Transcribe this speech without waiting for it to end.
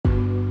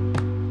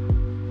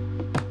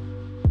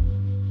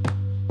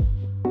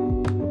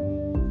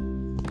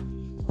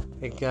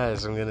Hey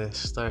guys, I'm gonna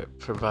start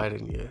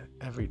providing you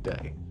every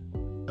day.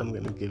 I'm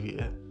gonna give you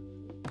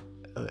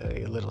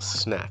a little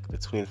snack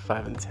between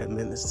 5 and 10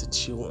 minutes to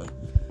chew on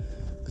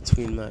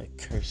between my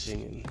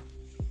cursing and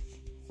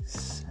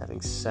having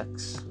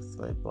sex with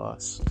my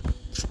boss,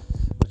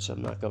 which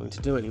I'm not going to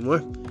do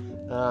anymore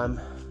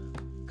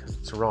because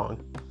it's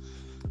wrong,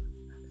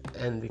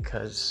 and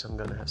because I'm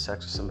gonna have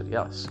sex with somebody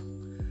else.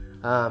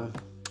 I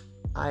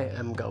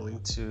am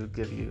going to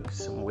give you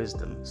some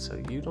wisdom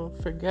so you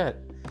don't forget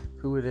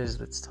who it is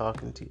that's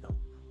talking to you.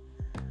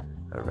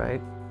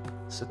 Alright?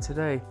 So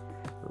today,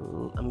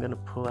 I'm going to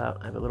pull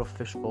out, I have a little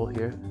fishbowl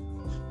here.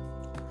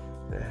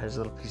 And it has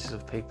little pieces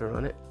of paper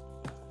on it.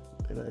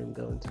 And I'm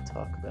going to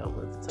talk about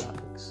one of the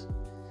topics.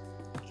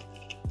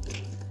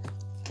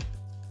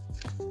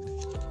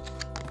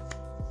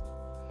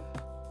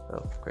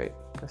 Oh, great.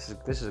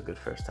 This is a good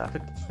first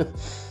topic.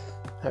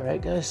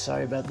 Alright guys,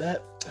 sorry about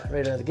that.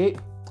 Right out of the gate.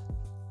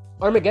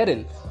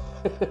 Armageddon.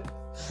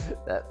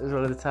 That is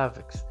one of the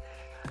topics.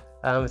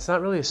 It's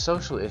not really a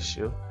social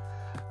issue.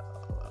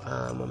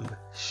 I'm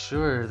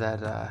sure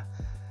that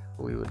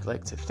we would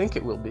like to think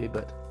it will be,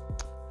 but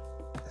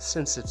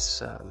since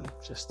it's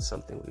just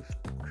something we've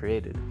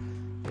created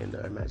in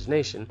our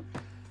imagination,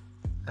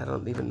 I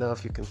don't even know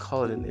if you can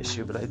call it an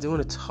issue, but I do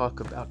want to talk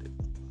about it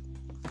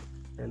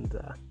and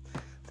the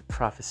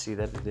prophecy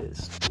that it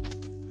is.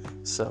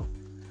 So,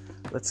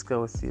 let's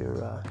go with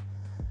your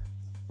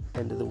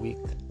end of the week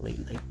late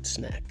night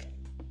snack.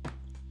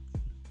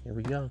 Here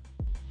we go.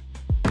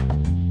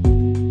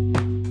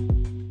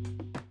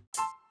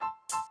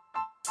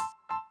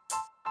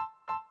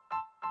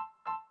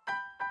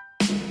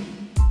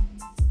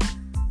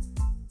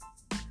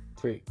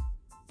 Three,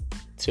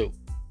 2,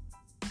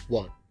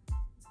 1,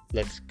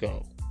 let's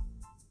go.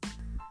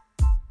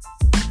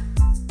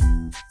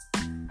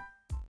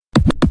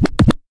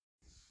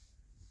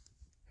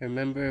 I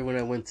remember when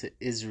I went to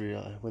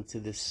Israel, I went to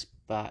this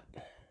spot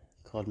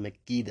called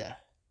Megiddo,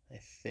 I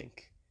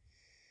think.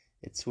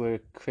 It's where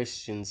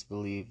Christians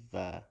believe,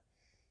 they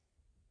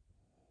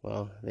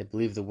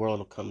believe the world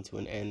will come to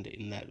an end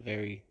in that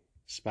very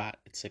spot.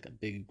 It's like a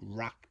big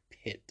rock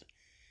pit.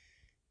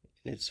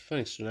 And it's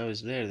funny, so when I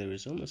was there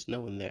was almost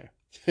no one there,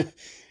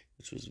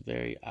 which was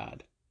very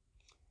odd.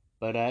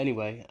 But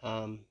anyway,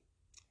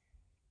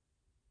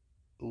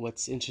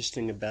 what's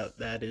interesting about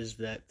that is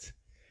that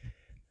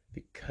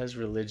because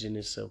religion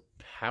is so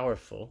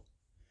powerful,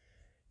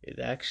 it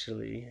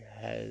actually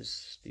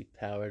has the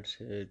power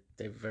to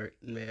divert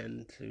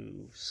man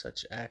to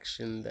such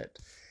action that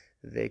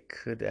they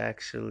could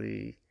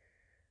actually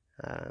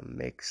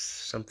make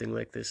something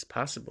like this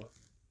possible.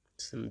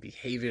 Some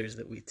behaviors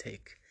that we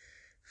take.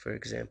 For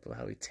example,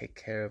 how we take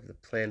care of the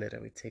planet,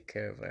 how we take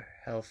care of our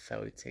health,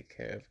 how we take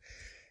care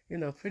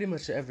of, pretty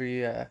much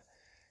every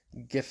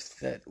gift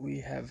that we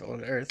have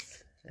on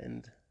Earth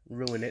and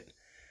ruin it.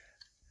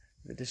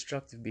 The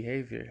destructive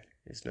behavior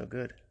is no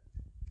good.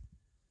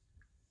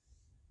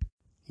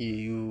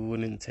 You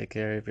wouldn't take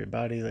care of your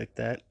body like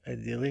that,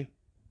 ideally.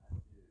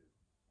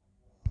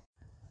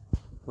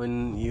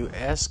 When you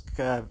ask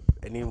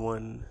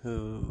anyone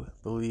who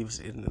believes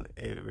in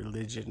a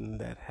religion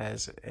that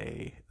has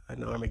an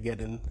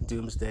Armageddon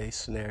doomsday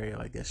scenario,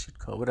 I guess you'd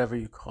call whatever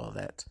you call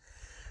that,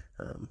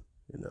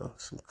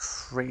 some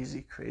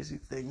crazy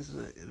things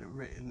that are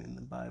written in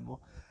the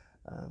Bible.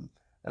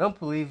 I don't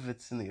believe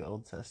it's in the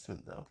Old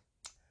Testament, though.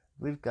 I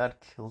believe God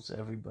kills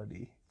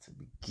everybody to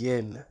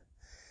begin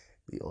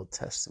the Old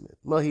Testament.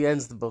 Well, he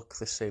ends the book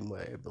the same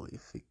way, I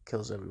believe. He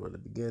kills everyone to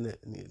begin it,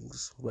 and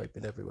he's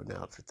wiping everyone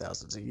out for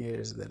thousands of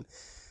years, and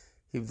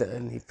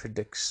then he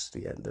predicts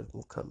the end of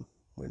will come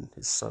when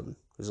his son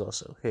is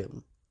also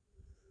him.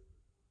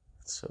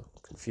 It's so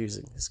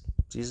confusing. Is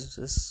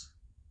Jesus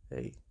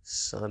a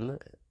son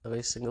of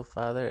a single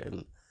father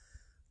and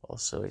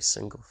also a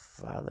single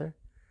father?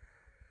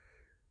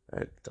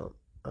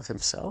 Of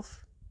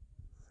himself?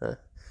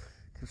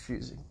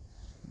 Confusing.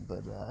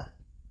 But,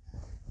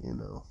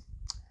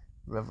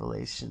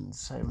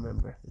 Revelations, I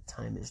remember the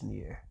time is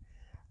near.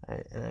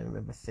 And I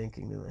remember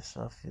thinking to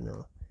myself,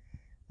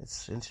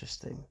 it's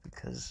interesting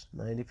because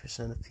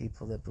 90% of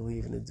people that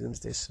believe in a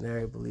doomsday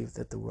scenario believe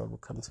that the world will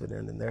come to an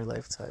end in their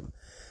lifetime.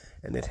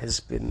 And it has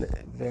been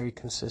very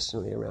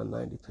consistently around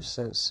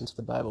 90% since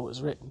the Bible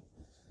was written.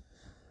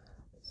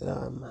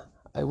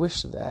 I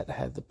wish that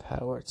had the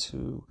power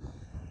to,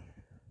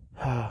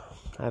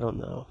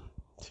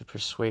 to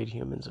persuade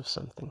humans of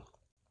something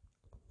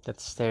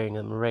that's staring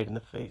them right in the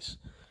face.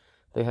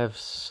 They have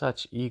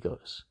such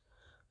egos.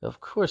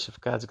 Of course, if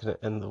God's going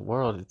to end the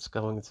world, it's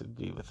going to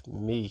be with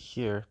me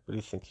here. But do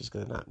you think he's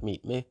going to not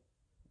meet me?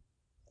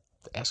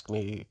 Ask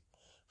me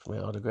for my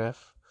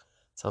autograph?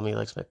 Tell me he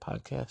likes my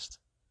podcast?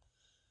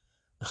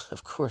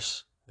 Of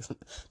course.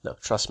 No,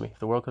 trust me. If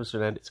the world comes to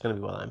an end, it's going to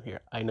be while I'm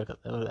here. I know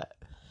that.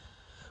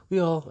 We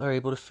all are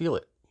able to feel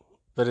it.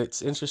 But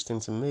it's interesting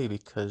to me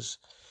because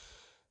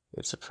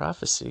it's a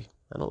prophecy.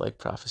 I don't like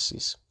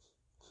prophecies.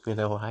 You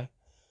know why?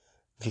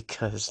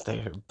 Because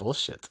they're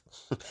bullshit.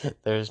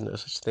 There's no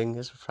such thing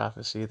as a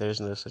prophecy.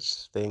 There's no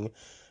such thing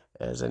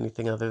as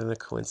anything other than a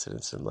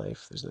coincidence in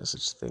life. There's no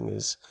such thing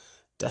as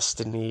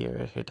destiny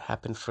or it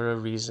happened for a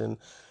reason.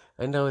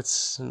 I know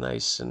it's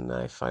nice, and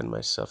I find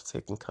myself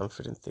taking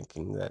comfort in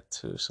thinking that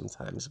too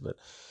sometimes, but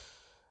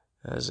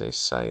as a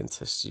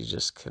scientist, you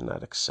just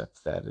cannot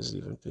accept that as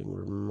even being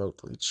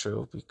remotely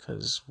true,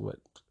 because what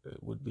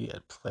would be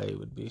at play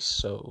would be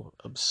so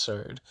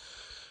absurd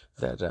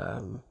that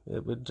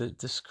it would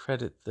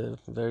discredit the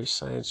very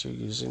science you're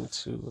using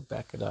to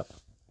back it up.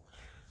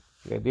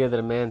 The idea that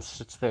a man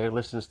sits there and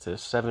listens to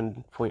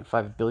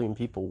 7.5 billion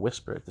people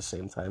whisper at the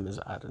same time is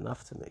odd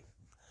enough to me.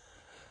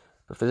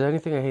 But if there's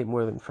anything I hate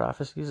more than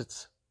prophecies,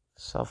 it's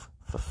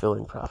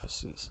self-fulfilling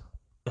prophecies.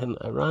 And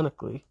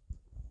ironically,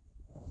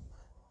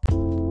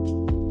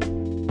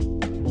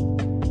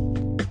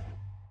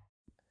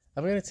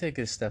 I'm going to take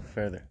it a step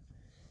further.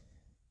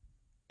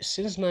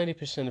 Since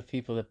 90% of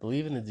people that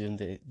believe in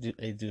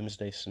a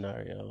doomsday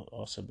scenario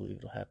also believe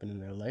it'll happen in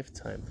their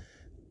lifetime,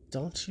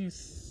 don't you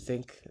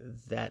think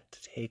that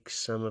takes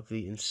some of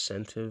the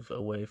incentive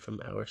away from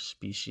our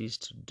species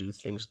to do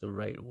things the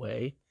right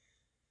way?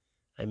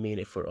 I mean,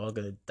 if we're all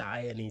going to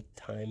die any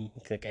time,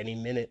 like any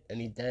minute,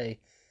 any day,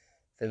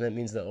 then that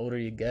means the older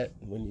you get,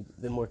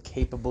 the more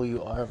capable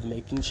you are of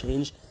making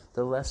change,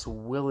 the less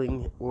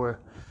willing or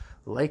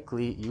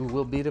likely you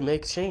will be to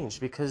make change,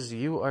 because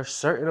you are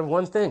certain of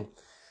one thing.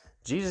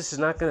 Jesus is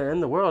not going to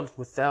end the world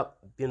without,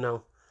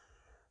 you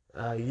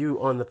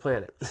on the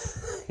planet.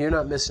 You're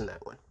not missing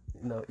that one.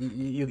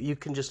 You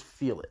can just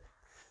feel it.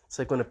 It's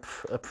like when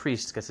a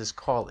priest gets his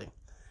calling,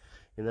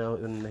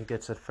 and he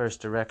gets that first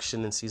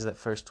direction and sees that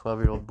first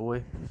 12-year-old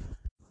boy.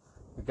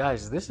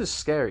 Guys, this is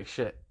scary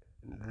shit.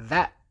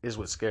 That is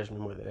what scares me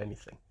more than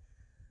anything.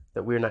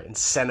 That we're not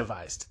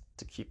incentivized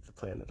to keep the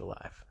planet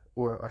alive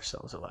or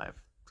ourselves alive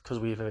because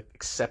we've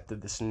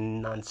accepted this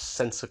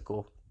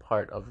nonsensical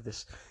part of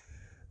this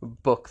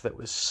book that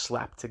was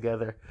slapped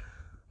together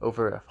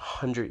over a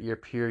 100-year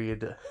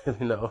period,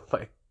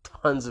 by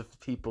tons of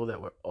people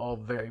that were all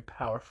very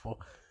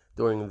powerful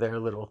during their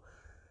little,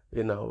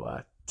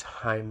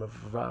 time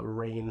of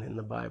reign in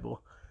the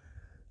Bible.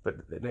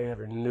 But they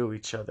never knew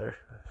each other,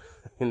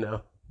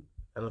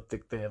 I don't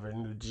think they ever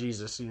knew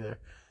Jesus either.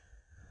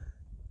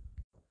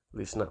 At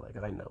least not like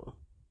I know him.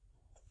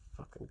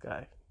 Fucking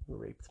guy who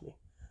raped me.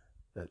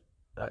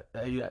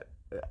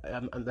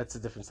 That's a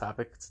different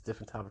topic. It's a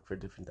different topic for a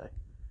different day.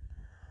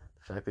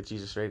 The fact that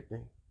Jesus raped me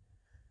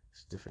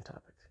is a different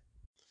topic.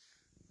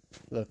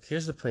 Look,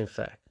 here's the plain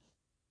fact.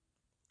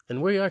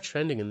 And we are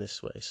trending in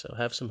this way, so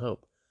have some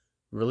hope.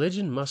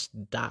 Religion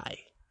must die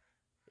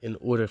in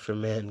order for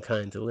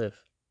mankind to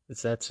live.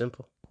 It's that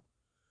simple.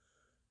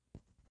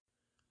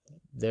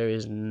 There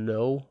is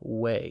no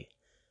way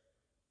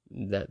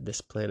that this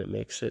planet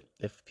makes it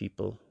if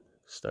people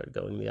start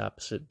going the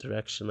opposite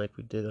direction like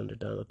we did under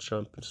Donald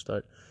Trump and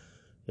start,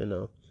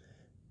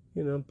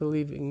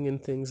 believing in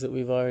things that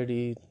we've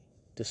already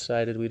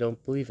decided we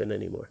don't believe in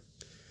anymore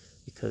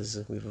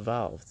because we've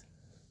evolved.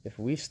 If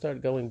we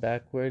start going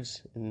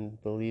backwards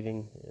and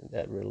believing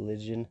that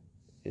religion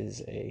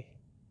is a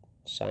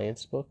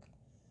science book,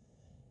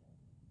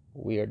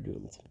 we are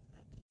doomed.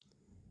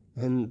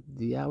 And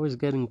the hour's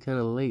getting kind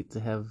of late to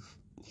have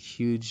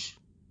huge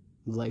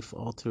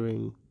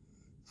life-altering,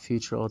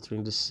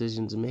 future-altering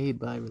decisions made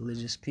by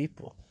religious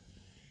people.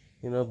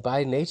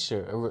 By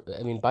nature,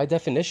 by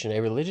definition,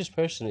 a religious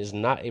person is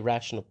not a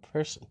rational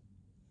person.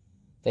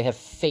 They have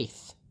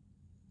faith,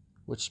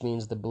 which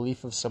means the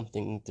belief of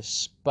something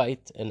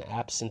despite and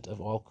absent of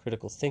all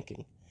critical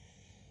thinking.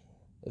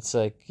 It's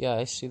like, yeah,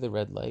 I see the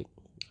red light.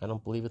 I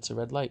don't believe it's a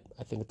red light.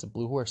 I think it's a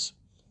blue horse.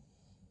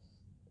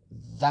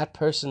 That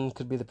person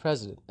could be the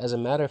president. As a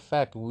matter of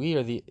fact, we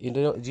are do you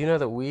know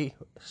that we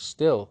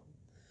still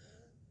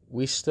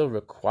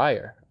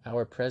require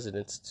our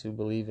presidents to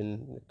believe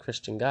in the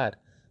Christian God.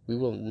 We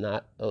will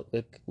not,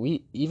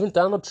 even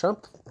Donald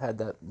Trump had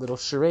that little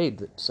charade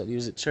that said he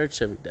was at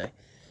church every day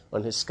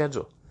on his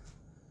schedule.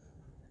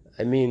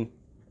 I mean,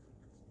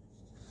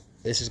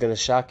 this is going to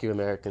shock you,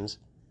 Americans.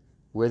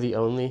 We're the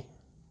only,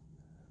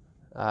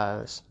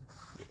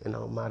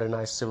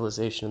 modernized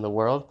civilization in the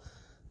world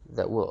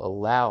that will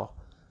allow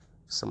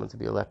someone to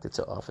be elected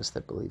to office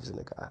that believes in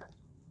a God.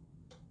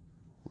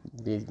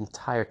 The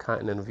entire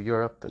continent of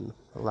Europe and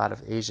a lot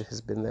of Asia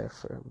has been there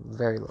for a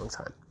very long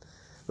time.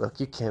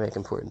 Look, you can't make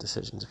important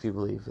decisions if you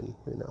believe in,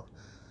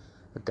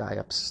 a guy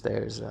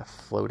upstairs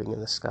floating in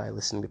the sky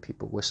listening to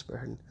people whisper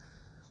and,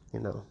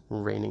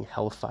 raining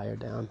hellfire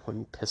down when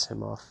you piss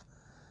him off.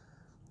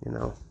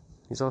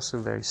 He's also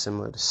very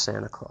similar to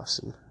Santa Claus,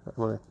 and I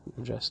want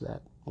to address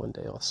that one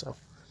day also.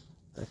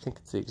 I think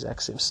it's the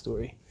exact same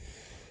story.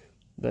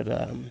 But,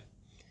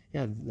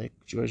 like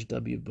George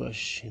W.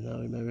 Bush,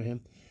 remember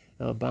him?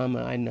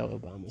 Obama, I know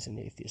Obama's an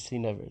atheist. He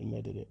never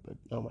admitted it, but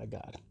oh my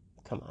God,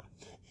 come on.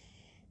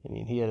 I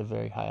mean, he had a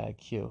very high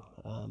IQ.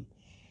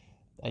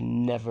 I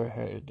never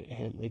heard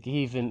him. Like,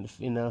 he even,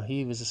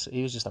 he was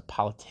just a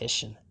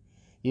politician.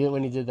 Even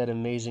when he did that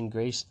Amazing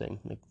Grace thing,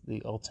 like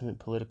the ultimate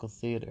political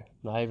theater,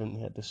 I even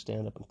had to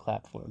stand up and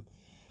clap for him.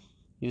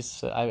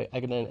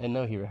 I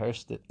know he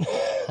rehearsed it.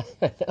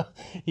 I know.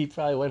 He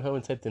probably went home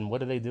and typed in, "What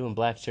do they do in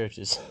black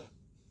churches?"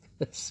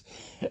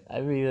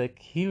 I mean, like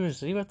he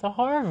went to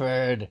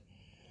Harvard.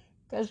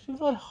 Guys,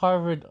 people at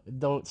Harvard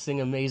don't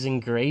sing Amazing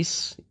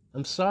Grace.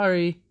 I'm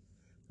sorry.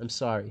 I'm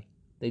sorry.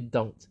 They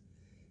don't.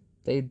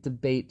 They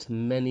debate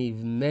many,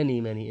 many,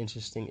 many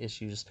interesting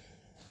issues.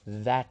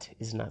 That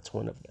is not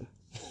one of them.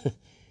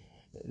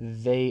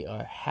 They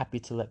are happy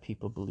to let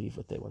people believe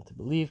what they want to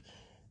believe.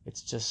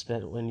 It's just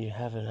that when you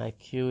have an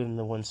IQ in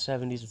the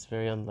 170s, it's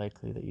very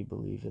unlikely that you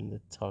believe in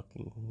the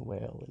talking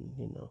whale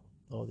and,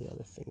 all the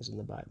other things in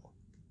the Bible.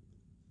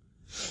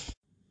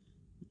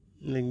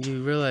 And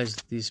you realize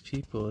that these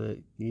people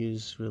that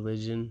use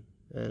religion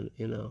and,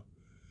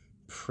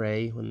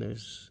 pray when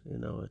there's,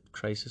 a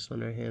crisis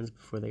on their hands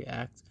before they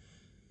act,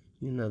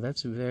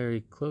 that's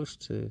very close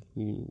to,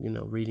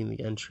 reading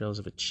the entrails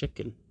of a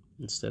chicken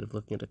instead of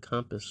looking at a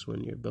compass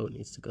when your boat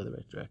needs to go the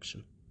right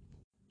direction.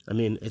 I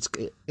mean,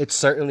 it's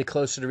certainly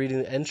closer to reading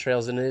the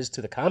entrails than it is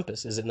to the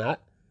compass, is it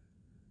not?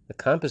 The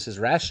compass is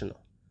rational.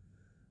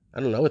 I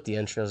don't know what the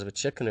entrails of a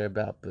chicken are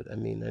about, but I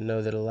mean, I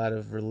know that a lot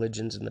of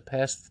religions in the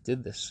past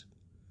did this.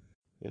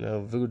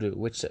 Voodoo,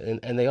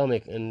 and they all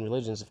make, in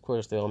religions, of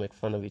course, they all make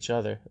fun of each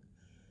other,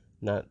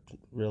 not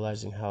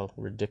realizing how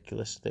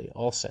ridiculous they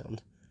all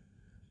sound.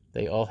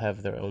 They all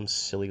have their own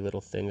silly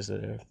little things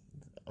that are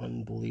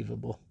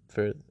unbelievable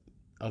for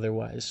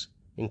otherwise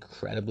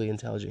incredibly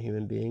intelligent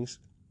human beings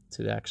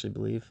to actually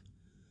believe.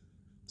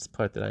 It's the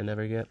part that I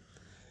never get.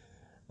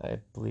 I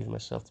believe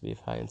myself to be of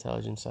high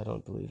intelligence. I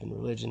don't believe in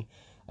religion.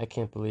 I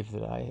can't believe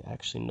that I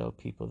actually know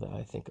people that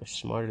I think are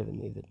smarter than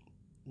me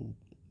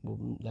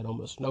that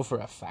almost know for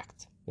a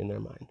fact in their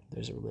mind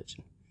there's a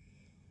religion.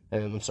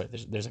 I'm sorry,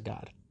 there's a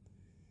God.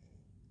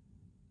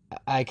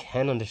 I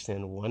can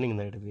understand wanting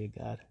there to be a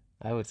God.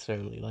 I would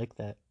certainly like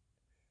that.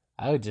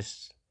 I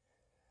just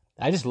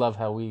love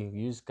how we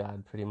use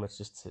God pretty much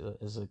just to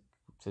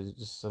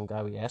just some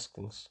guy we ask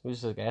things. We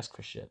just ask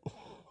for shit.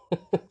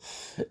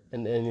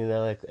 and then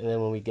and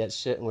then when we get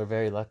shit and we're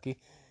very lucky,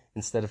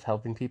 instead of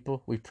helping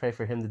people, we pray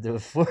for him to do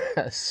it for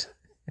us.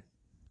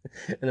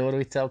 And then what do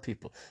we tell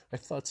people? Our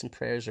thoughts and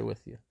prayers are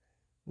with you.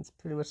 It's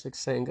pretty much like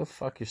saying, go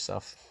fuck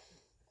yourself.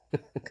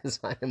 Because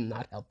I am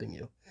not helping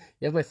you.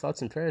 You have my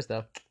thoughts and prayers,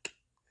 though.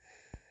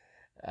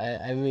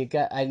 I mean,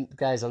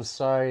 guys, I'm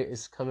sorry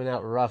it's coming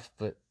out rough,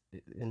 but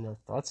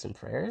thoughts and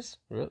prayers?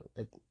 Really?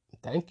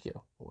 Thank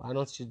you. Why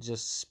don't you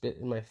just spit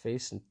in my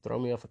face and throw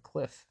me off a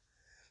cliff?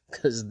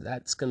 Because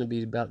that's going to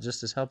be about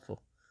just as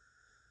helpful.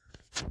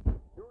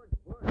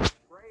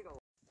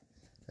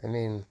 I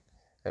mean,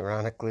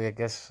 ironically, I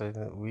guess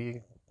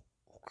we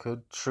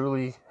could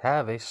truly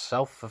have a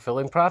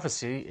self-fulfilling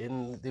prophecy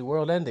in the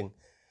world ending,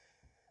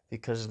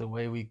 because of the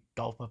way we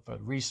gulp up our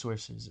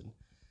resources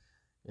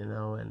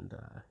and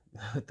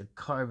the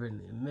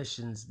carbon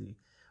emissions, the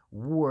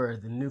war,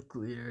 the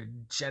nuclear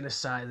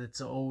genocide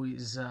that's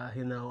always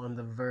on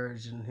the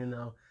verge, and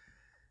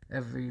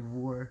every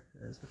war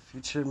as the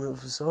future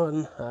moves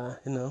on.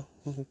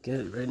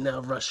 Right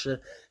now Russia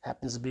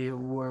happens to be at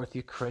war with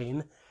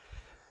Ukraine.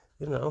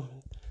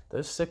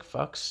 Those sick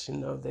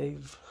fucks,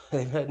 they've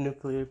had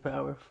nuclear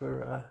power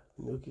for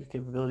nuclear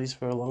capabilities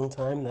for a long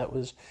time. That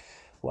was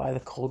why the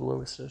Cold War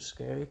was so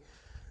scary.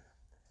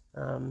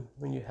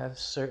 When you have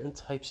certain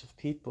types of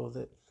people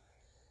that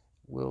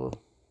will,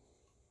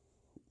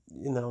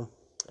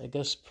 I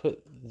guess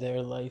put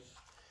their life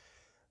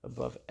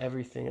above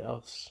everything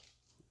else.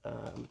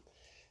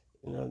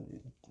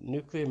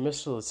 Nuclear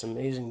missile, it's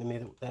amazing to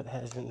me that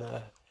hasn't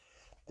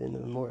been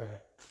a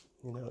more,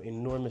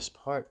 enormous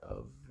part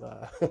of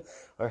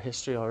our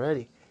history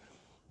already.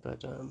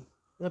 But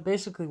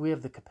basically we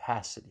have the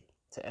capacity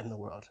to end the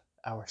world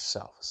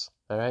ourselves,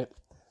 all right?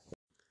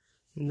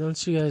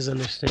 Don't you guys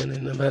understand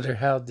that no matter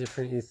how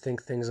different you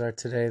think things are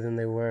today than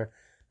they were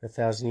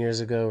 1,000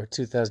 years ago, or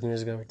 2,000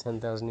 years ago, or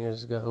 10,000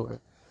 years ago,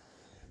 or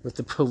with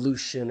the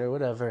pollution, or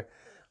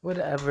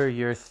whatever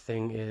your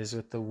thing is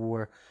with the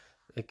war,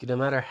 no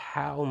matter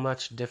how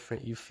much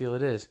different you feel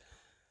it is,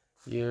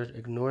 you're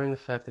ignoring the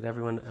fact that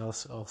everyone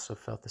else also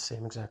felt the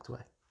same exact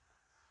way.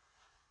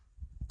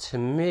 To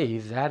me,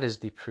 that is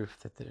the proof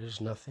that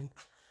there's nothing.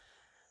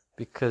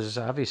 Because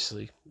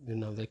obviously,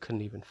 they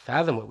couldn't even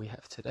fathom what we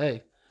have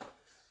today.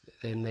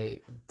 And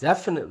they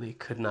definitely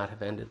could not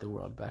have ended the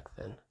world back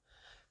then.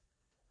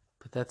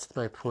 But that's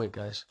my point,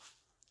 guys.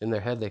 In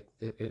their head,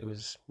 it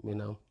was,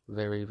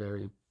 very,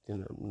 very,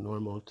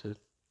 normal to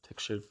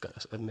picture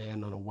a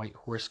man on a white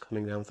horse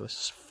coming down with a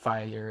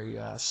fiery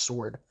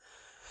sword.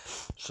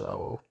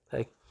 So,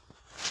 hey,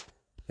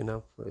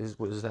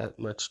 was that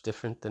much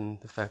different than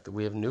the fact that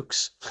we have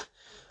nukes?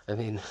 I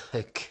mean,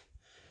 the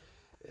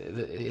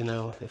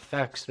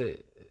facts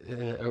that,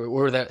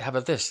 or that, how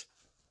about this?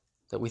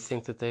 That we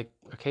think that they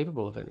are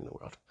capable of ending the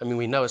world. I mean,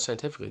 we know it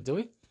scientifically, do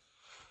we?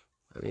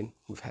 I mean,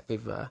 we've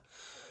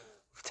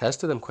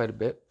tested them quite a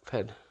bit. We've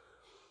had,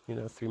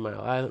 3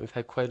 Mile Island. We've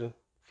had quite a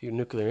few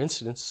nuclear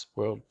incidents.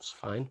 World's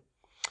fine.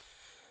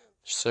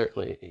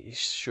 Certainly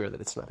sure that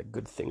it's not a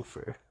good thing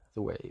for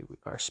the way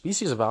our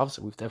species evolves.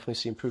 We've definitely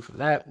seen proof of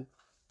that.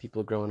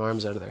 People growing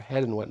arms out of their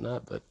head and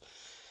whatnot. But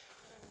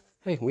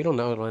hey, we don't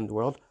know it'll end the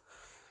world.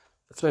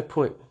 That's my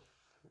point.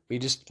 We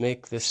just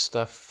make this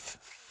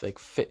stuff like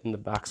fit in the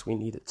box we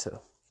need it to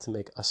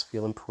make us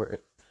feel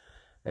important,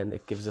 and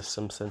it gives us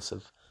some sense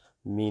of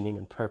meaning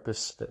and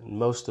purpose that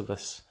most of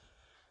us,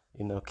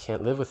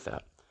 can't live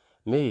without.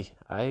 Me,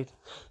 I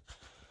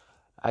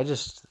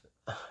just,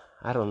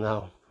 I don't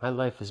know. My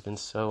life has been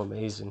so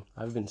amazing.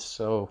 I've been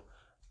so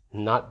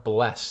not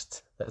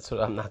blessed. That's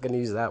what I'm not going to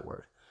use that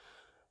word.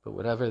 But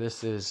whatever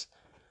this is,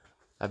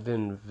 I've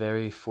been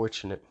very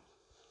fortunate.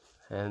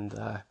 And,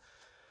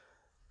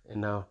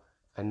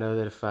 I know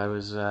that if I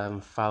was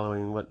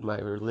following what my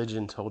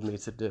religion told me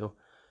to do,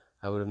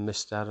 I would have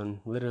missed out on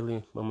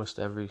literally almost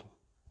every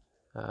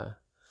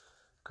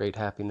great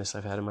happiness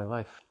I've had in my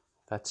life.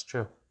 That's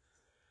true.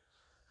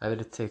 I had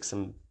to take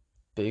some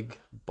big,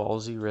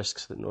 ballsy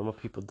risks that normal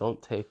people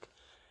don't take.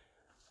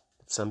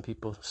 But some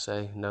people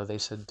say, no, they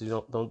said,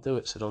 don't do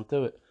it, so don't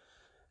do it.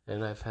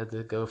 And I've had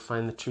to go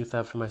find the truth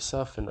out for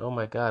myself. And oh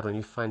my God, when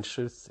you find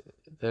truth,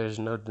 there's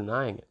no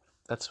denying it.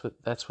 That's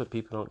what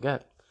people don't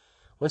get.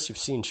 Once you've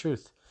seen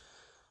truth,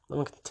 no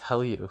one can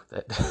tell you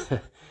that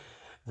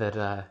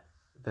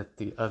that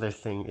the other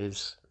thing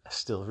is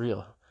still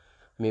real.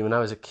 I mean, when I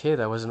was a kid,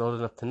 I wasn't old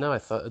enough to know. I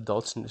thought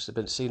adults knew,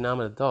 but see, now I'm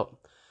an adult.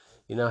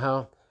 You know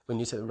how when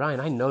you say, Ryan,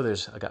 I know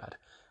there's a God.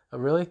 Oh,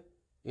 really?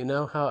 You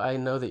know how I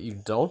know that you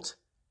don't?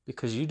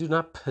 Because you do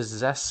not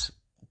possess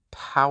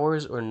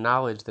powers or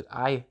knowledge that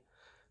I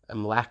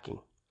am lacking.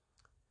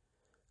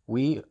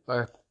 We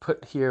are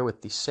put here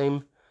with the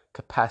same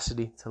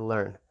capacity to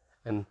learn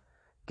and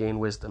gain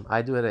wisdom.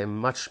 I do it at a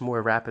much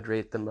more rapid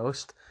rate than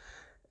most.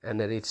 And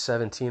at age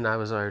 17, I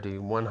was already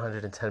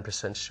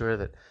 110% sure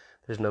that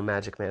there's no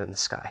magic man in the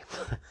sky.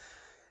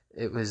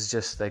 It was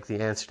just like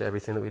the answer to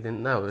everything that we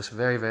didn't know. It was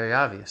very, very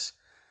obvious.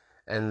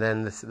 And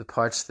then the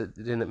parts that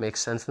didn't make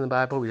sense in the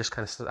Bible, we just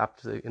kind of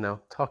stopped,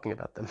 talking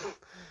about them.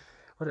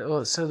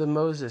 So the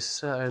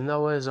Moses,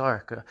 Noah's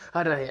Ark,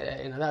 that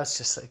was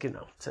just like,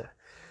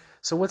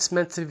 So what's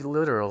meant to be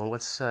literal and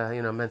what's,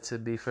 meant to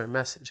be for a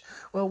message?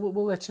 Well,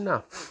 we'll let you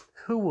know.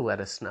 Who will let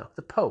us know?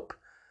 The Pope.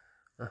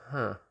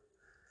 Uh-huh.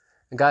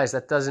 And guys,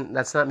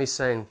 that's not me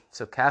saying,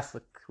 so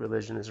Catholic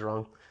religion is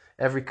wrong.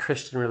 Every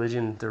Christian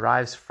religion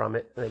derives from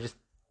it.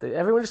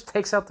 Everyone just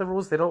takes out the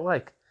rules they don't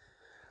like.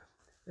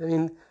 I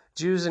mean,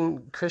 Jews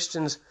and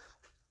Christians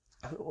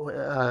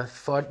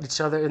fought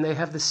each other, and they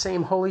have the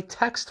same holy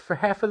text for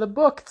half of the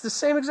book. It's the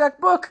same exact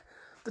book.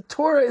 The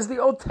Torah is the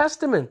Old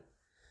Testament.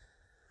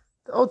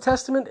 The Old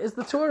Testament is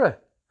the Torah.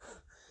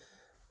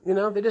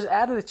 They just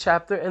added a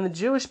chapter, and the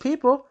Jewish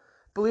people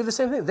believe the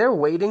same thing. They're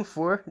waiting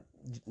for,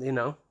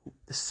 the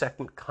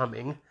second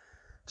coming,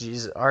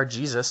 our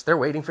Jesus. They're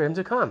waiting for him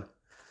to come.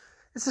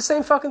 It's the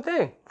same fucking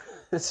thing.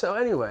 So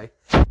anyway,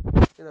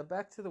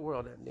 back to the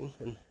world ending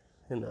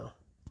and,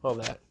 all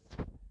that.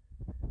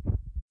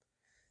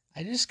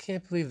 I just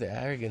can't believe the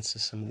arrogance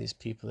of some of these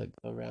people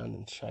that go around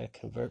and try to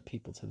convert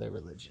people to their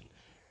religion.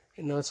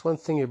 It's one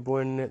thing you're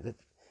born in it that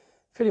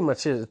pretty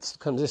much is. It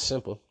comes this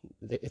simple.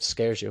 It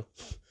scares you.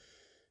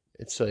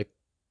 It's like,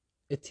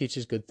 it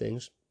teaches good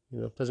things.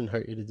 It doesn't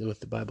hurt you to do what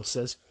the Bible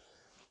says.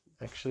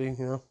 Actually,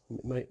 it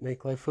might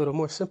make life a little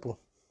more simple.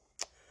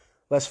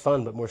 Less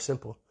fun, but more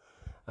simple.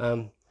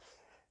 The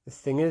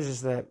thing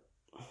is that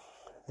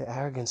the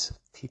arrogance of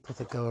people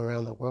that go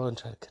around the world and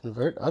try to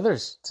convert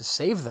others to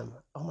save them.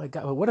 Oh my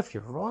God, well, what if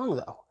you're wrong,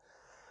 though?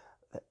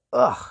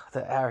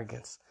 The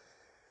arrogance.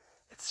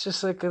 It's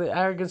just like the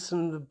arrogance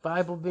in the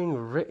Bible being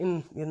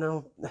written,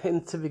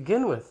 and to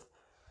begin with.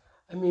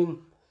 I mean,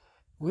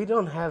 we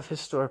don't have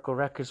historical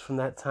records from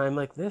that time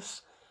like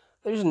this.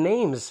 There's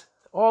names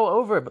all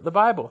over the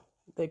Bible.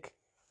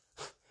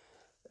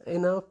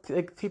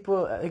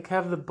 People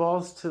have the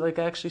balls to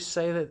actually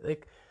say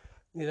that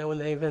when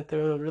they invent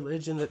their own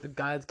religion that the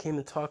God came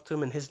and talked to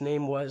them and his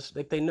name was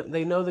they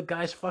know the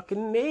guy's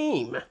fucking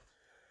name.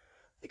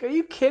 Are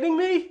you kidding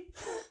me?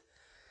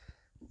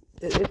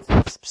 It's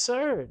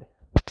absurd,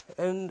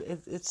 and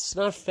it's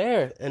not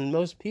fair. And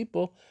most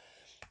people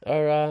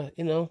are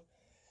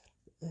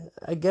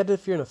I get it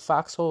if you're in a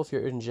foxhole, if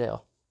you're in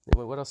jail.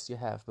 What else do you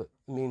have? But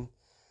I mean,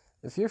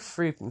 if you're a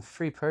free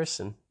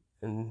person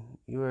and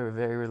you are a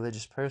very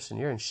religious person,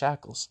 you're in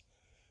shackles.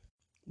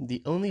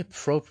 The only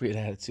appropriate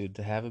attitude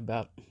to have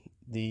about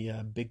the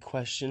big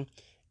question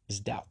is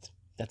doubt.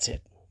 That's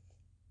it.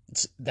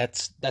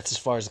 That's as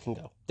far as it can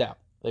go. Doubt.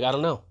 I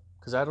don't know,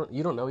 because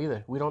you don't know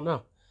either. We don't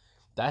know.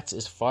 That's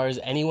as far as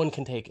anyone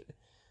can take it.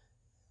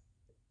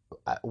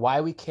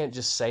 Why we can't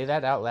just say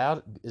that out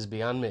loud is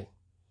beyond me.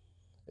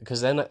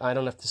 Because then I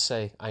don't have to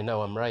say, I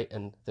know I'm right,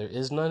 and there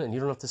is none, and you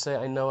don't have to say,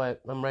 I know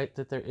I'm right,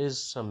 that there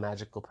is some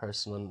magical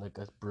person on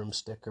a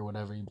broomstick or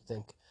whatever you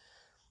think,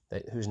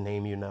 whose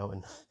name you know,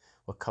 and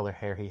what color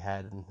hair he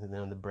had,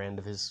 and the brand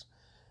of his,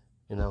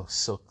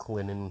 silk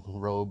linen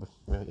robe,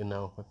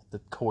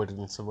 the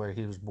coordinates of where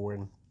he was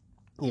born,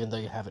 even though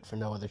you have it for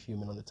no other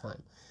human on the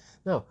time.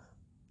 No,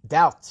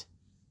 doubt.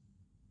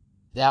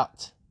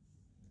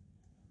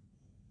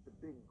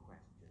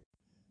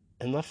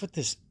 enough with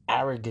this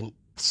arrogant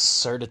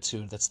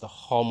certitude that's the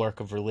hallmark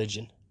of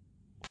religion.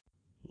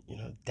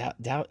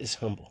 Doubt is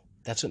humble.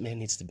 That's what man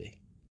needs to be.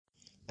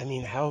 I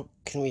mean, how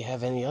can we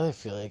have any other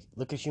feeling?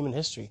 Look at human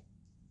history.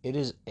 It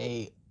is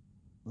a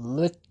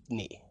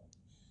litany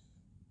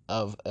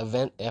of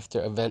event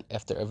after event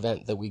after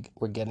event that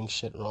we're getting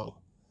shit wrong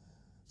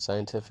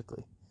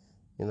scientifically.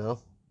 The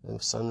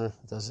sun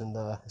doesn't.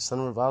 The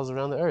sun revolves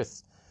around the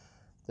Earth.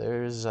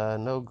 There's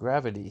no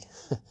gravity.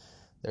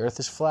 The Earth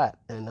is flat,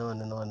 and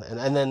on and on,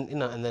 and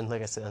then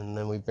like I said, and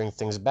then we bring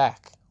things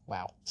back.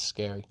 Wow,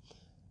 scary.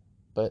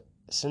 But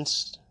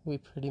since we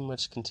pretty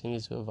much continue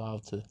to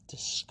evolve to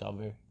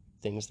discover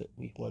things that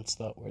we once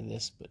thought were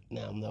this, but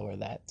now know are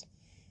that,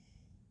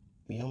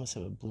 we almost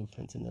have a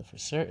blueprint to know for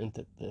certain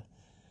that the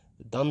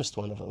dumbest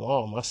one of them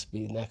all must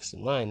be next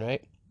in line,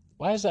 right?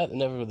 Why is that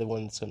never the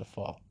one that's going to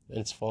fall? And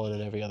it's fallen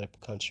in every other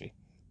country.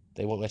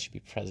 They won't let you be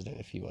president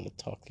if you want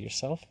to talk to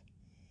yourself.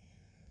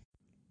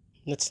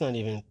 Let's not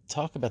even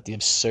talk about the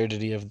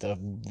absurdity of the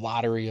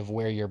lottery of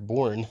where you're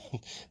born,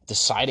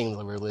 deciding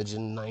the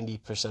religion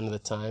 90% of the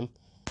time.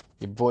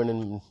 You're born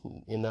in,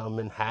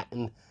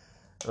 Manhattan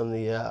on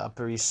the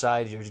Upper East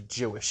Side, you're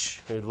Jewish.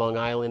 You're in Long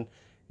Island,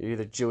 you're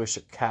either Jewish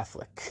or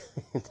Catholic.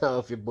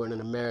 If you're born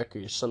in America,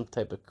 you're some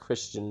type of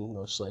Christian,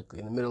 most likely.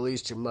 In the Middle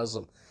East, you're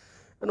Muslim.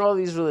 And all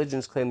these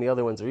religions claim the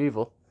other ones are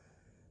evil.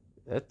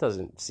 That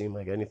doesn't seem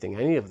like anything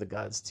any of the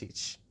gods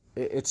teach.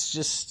 It's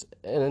just,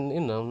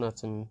 and not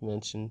to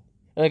mention,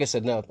 like I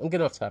said, no, I'm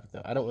getting off topic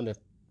though. I don't want to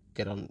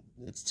get on,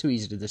 it's too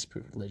easy to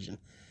disprove religion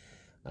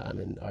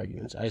in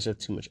arguments. I just have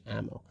too much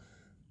ammo.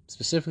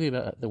 Specifically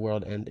about the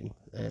world ending,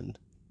 and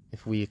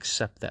if we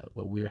accept that,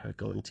 what we're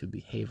going to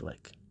behave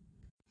like.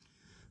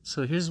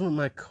 So here's what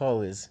my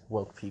call is,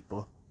 woke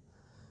people,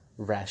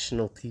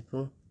 rational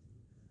people.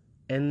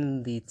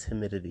 End the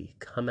timidity.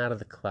 Come out of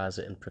the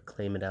closet and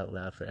proclaim it out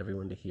loud for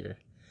everyone to hear.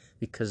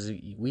 Because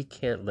we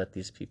can't let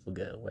these people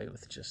get away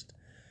with just,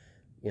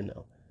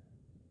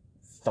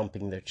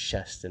 thumping their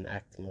chest and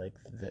acting like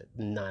the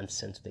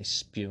nonsense they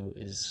spew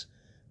is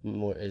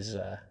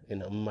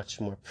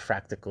much more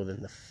practical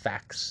than the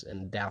facts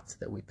and doubts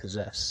that we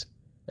possess,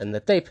 and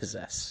that they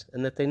possess,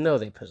 and that they know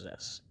they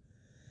possess.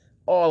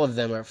 All of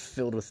them are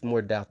filled with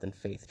more doubt than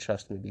faith.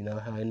 Trust me. You know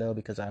how I know?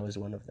 Because I was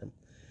one of them.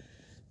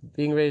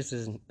 Being raised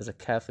as a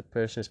Catholic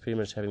person is pretty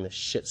much having the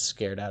shit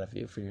scared out of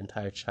you for your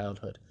entire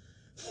childhood.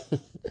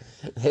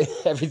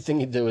 Everything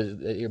you do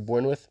that you're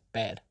born with,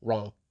 bad,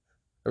 wrong.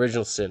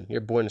 Original sin.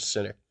 You're born a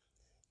sinner.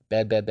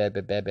 Bad, bad, bad,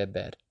 bad, bad, bad,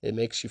 bad. It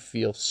makes you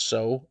feel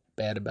so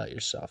bad about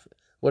yourself.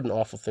 What an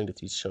awful thing to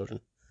teach children.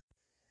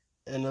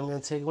 And I'm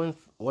going to take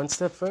one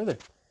step further.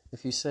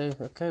 If you say,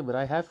 okay, but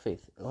I have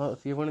faith. Well,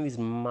 if you're one of these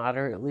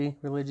moderately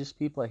religious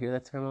people, I hear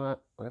that term a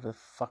lot, whatever the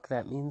fuck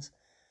that means.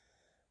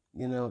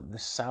 The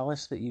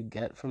solace that you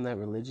get from that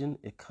religion,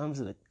 it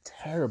comes at a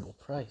terrible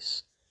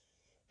price.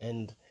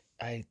 And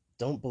I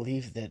don't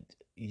believe that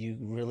you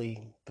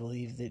really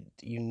believe that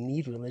you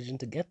need religion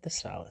to get the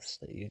solace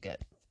that you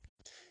get.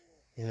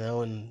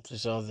 And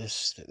there's all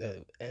this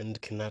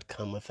end cannot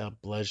come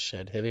without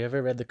bloodshed. Have you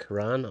ever read the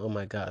Quran? Oh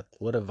my God,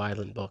 what a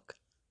violent book.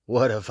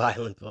 What a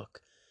violent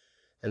book.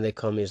 And they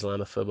call me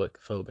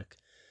Islamophobic.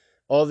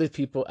 All these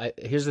people,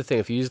 here's the thing,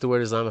 if you use the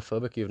word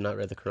Islamophobic, you have not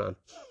read the Quran.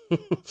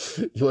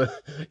 You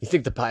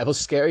think the Bible's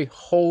scary?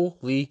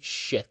 Holy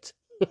shit.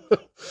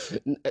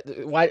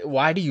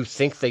 Why do you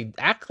think they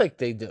act like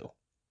they do?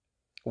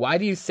 Why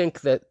do you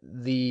think that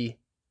the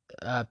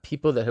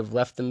people that have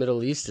left the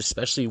Middle East,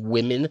 especially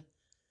women,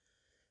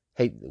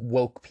 hate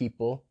woke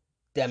people,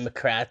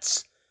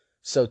 Democrats,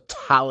 so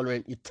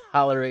tolerant, you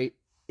tolerate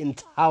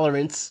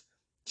intolerance,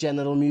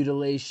 genital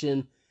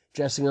mutilation,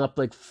 dressing up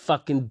like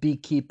fucking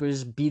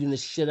beekeepers, beating the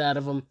shit out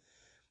of them.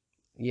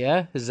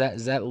 Yeah, is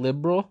that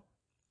liberal?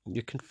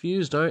 You're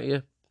confused, aren't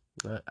you?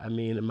 I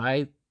mean, am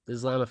I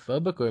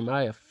Islamophobic or am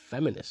I a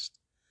feminist?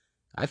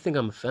 I think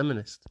I'm a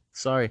feminist.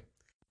 Sorry.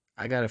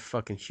 I got a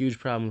fucking huge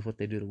problem with what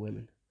they do to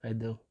women. I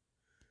do.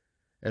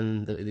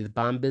 And the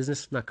bomb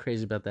business, I'm not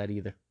crazy about that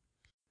either.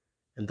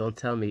 And don't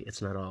tell me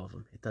it's not all of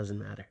them. It doesn't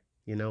matter.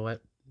 You know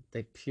what?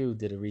 Pew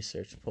did a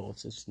research poll. It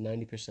says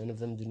 90% of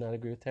them do not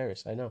agree with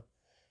terrorists. I know.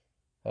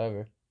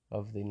 However,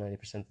 of the 90%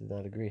 that do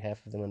not agree,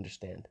 half of them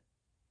understand.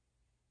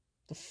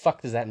 The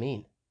fuck does that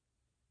mean?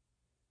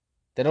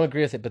 They don't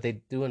agree with it, but they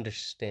do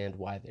understand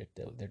why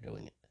they're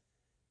doing it.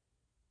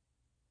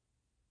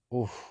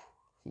 Oof.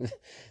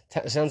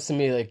 Sounds to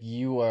me like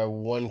you are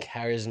one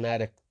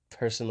charismatic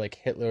person like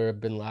Hitler or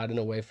Bin Laden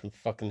away from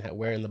fucking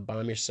wearing the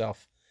bomb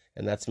yourself,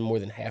 and that's more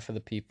than half of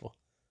the people.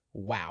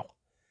 Wow.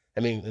 I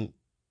mean,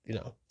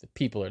 the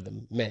people are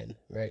the men,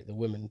 right? The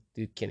women,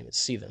 you can't even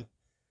see them.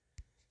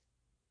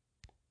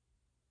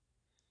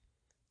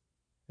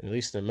 And at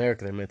least in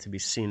America, they're meant to be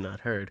seen, not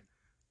heard.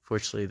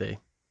 Fortunately, they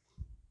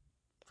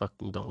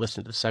fucking don't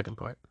listen to the second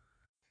part.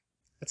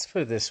 Let's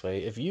put it this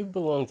way. If you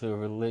belong to a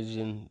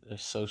religion, a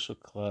social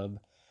club,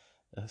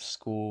 a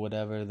school,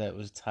 whatever, that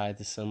was tied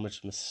to so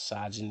much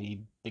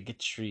misogyny,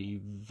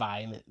 bigotry,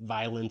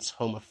 violence,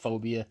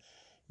 homophobia,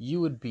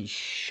 you would be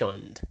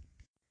shunned.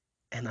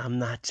 And I'm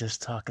not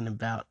just talking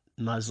about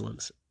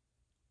Muslims.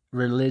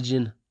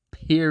 Religion,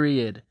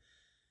 period.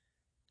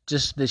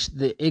 Just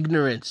the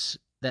ignorance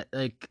that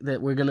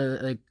we're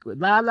gonna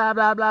blah blah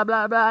blah blah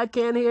blah blah. I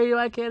can't hear you.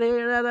 Blah,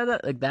 blah, blah,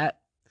 like that.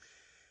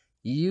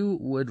 You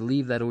would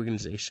leave that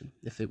organization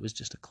if it was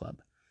just a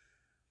club.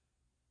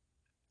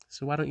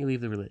 So why don't you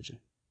leave the religion?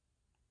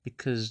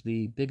 Because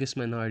the biggest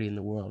minority in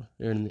the world,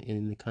 or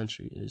in the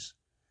country, is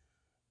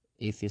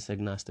atheist,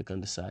 agnostic,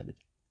 undecided.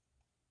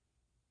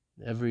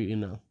 Every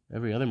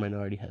other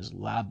minority has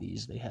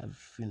lobbies. They have,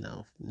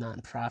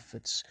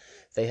 nonprofits.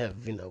 They have,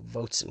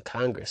 votes in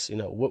Congress.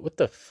 What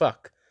the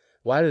fuck?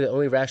 Why do the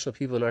only rational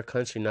people in our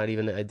country not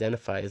even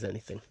identify as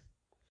anything?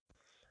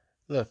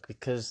 Look,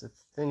 because the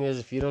thing is,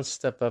 if you don't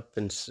step up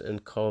and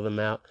call them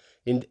out,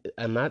 and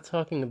I'm not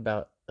talking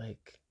about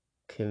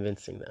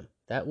convincing them.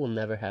 That will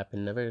never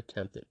happen. Never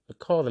attempt it. But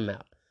call them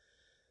out.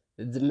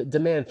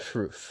 Demand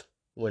proof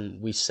when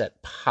we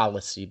set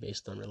policy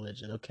based on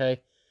religion.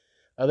 Okay.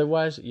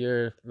 Otherwise,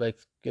 you're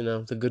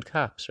the good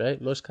cops,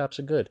 right? Most cops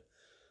are good.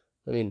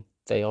 I mean,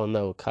 they all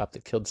know a cop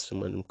that killed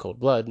someone in cold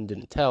blood and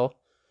didn't tell,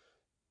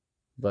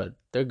 but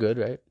they're good,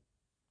 right?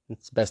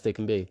 It's the best they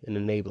can be, an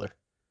enabler,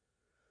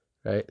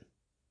 right?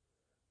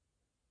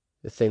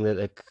 The thing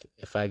that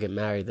if I get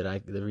married,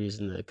 the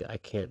reason that I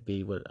can't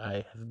be what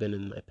I have been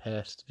in my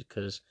past,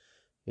 because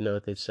you know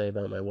what they'd say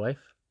about my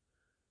wife?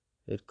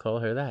 They'd call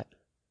her that.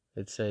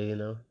 They'd say,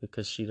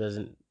 because she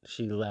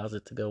allows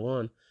it to go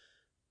on,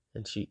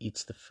 and she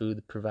eats the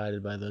food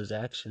provided by those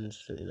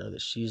actions,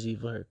 that she's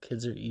evil, her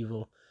kids are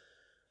evil.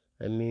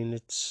 I mean,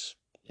 it's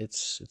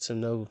a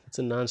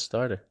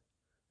non-starter.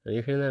 And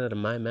you're hearing that out of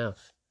my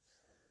mouth.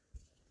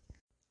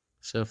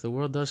 So if the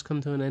world does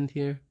come to an end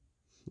here,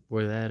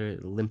 or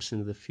it limps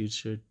into the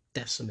future,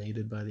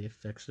 decimated by the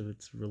effects of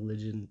its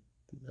religion,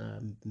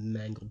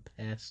 mangled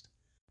past,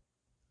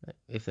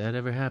 if that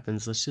ever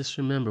happens, let's just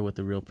remember what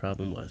the real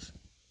problem was.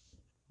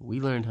 We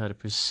learned how to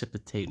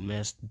precipitate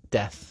mass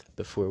death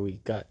before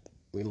we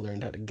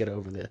learned how to get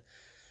over the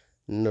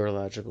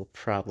neurological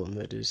problem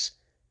that is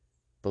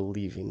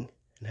believing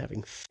and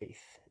having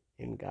faith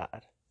in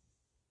God.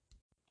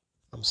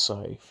 I'm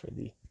sorry for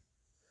the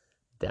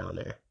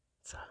downer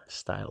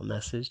style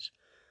message.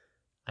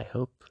 I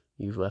hope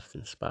you've left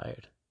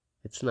inspired.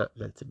 It's not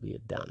meant to be a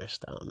downer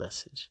style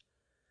message.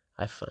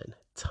 I find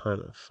a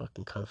ton of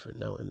fucking comfort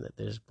knowing that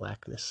there's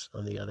blackness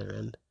on the other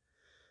end.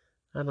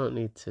 I don't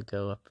need to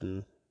go up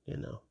and,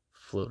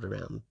 float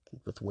around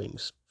with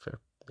wings for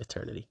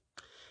eternity.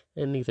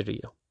 And neither do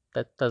you.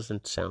 That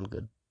doesn't sound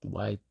good.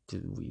 Why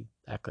do we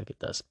act like it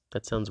does?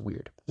 That sounds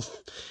weird.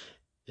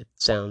 It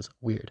sounds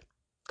weird.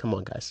 Come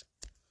on, guys.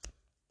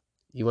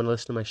 You want to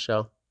listen to my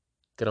show?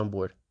 Get on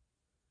board.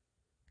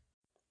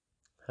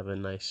 Have a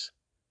nice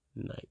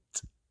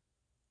night.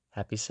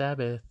 Happy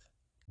Sabbath.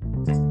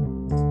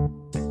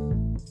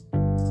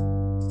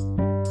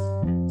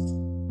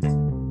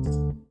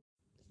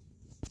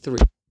 3,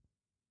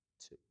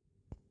 2,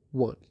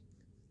 1,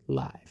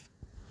 live.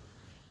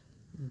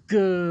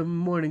 Good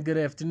morning, good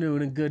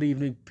afternoon, and good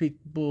evening,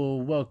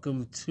 people.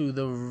 Welcome to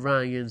the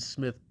Ryan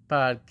Smith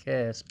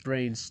Podcast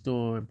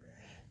Brainstorm.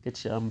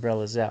 Get your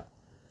umbrellas out.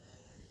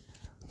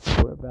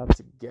 We're about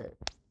to get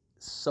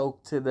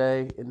soaked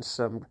today in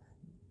some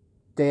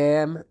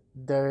damn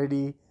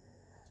dirty